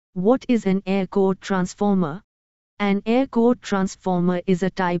What is an air-core transformer? An air-core transformer is a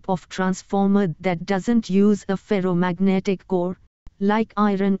type of transformer that doesn't use a ferromagnetic core, like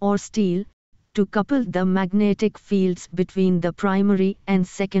iron or steel, to couple the magnetic fields between the primary and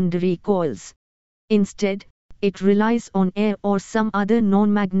secondary coils. Instead, it relies on air or some other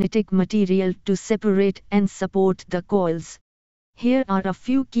non-magnetic material to separate and support the coils. Here are a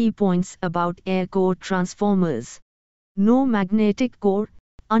few key points about air-core transformers. No magnetic core.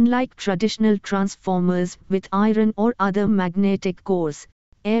 Unlike traditional transformers with iron or other magnetic cores,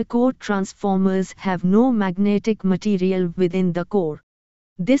 air-core transformers have no magnetic material within the core.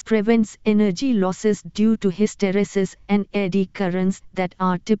 This prevents energy losses due to hysteresis and eddy currents that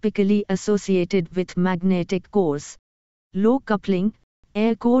are typically associated with magnetic cores. Low coupling.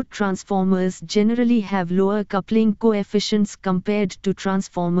 Air-core transformers generally have lower coupling coefficients compared to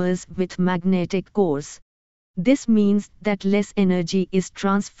transformers with magnetic cores. This means that less energy is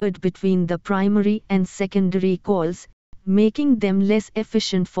transferred between the primary and secondary coils, making them less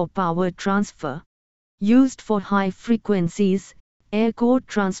efficient for power transfer. Used for high frequencies, air-core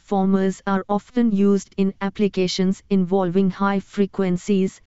transformers are often used in applications involving high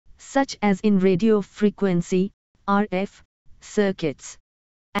frequencies, such as in radio frequency (RF) circuits.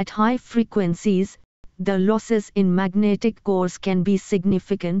 At high frequencies, the losses in magnetic cores can be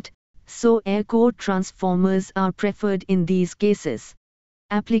significant, so air-core transformers are preferred in these cases.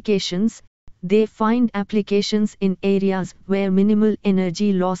 Applications. They find applications in areas where minimal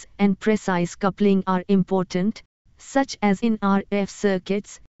energy loss and precise coupling are important, such as in RF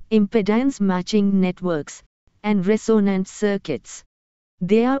circuits, impedance matching networks, and resonant circuits.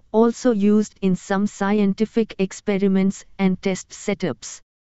 They are also used in some scientific experiments and test setups.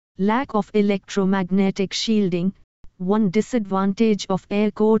 Lack of electromagnetic shielding. One disadvantage of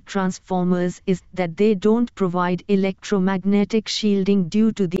air-core transformers is that they don't provide electromagnetic shielding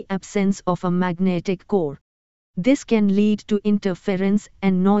due to the absence of a magnetic core. This can lead to interference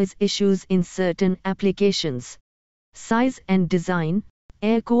and noise issues in certain applications. Size and design.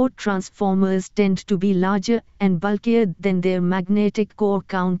 Air-core transformers tend to be larger and bulkier than their magnetic core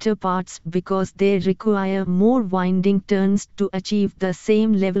counterparts because they require more winding turns to achieve the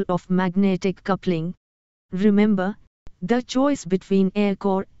same level of magnetic coupling. Remember, the choice between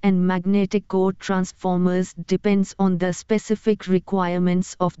air-core and magnetic core transformers depends on the specific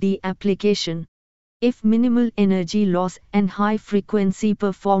requirements of the application. If minimal energy loss and high-frequency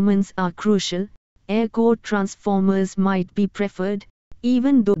performance are crucial, air-core transformers might be preferred,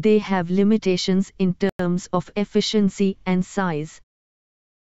 even though they have limitations in terms of efficiency and size.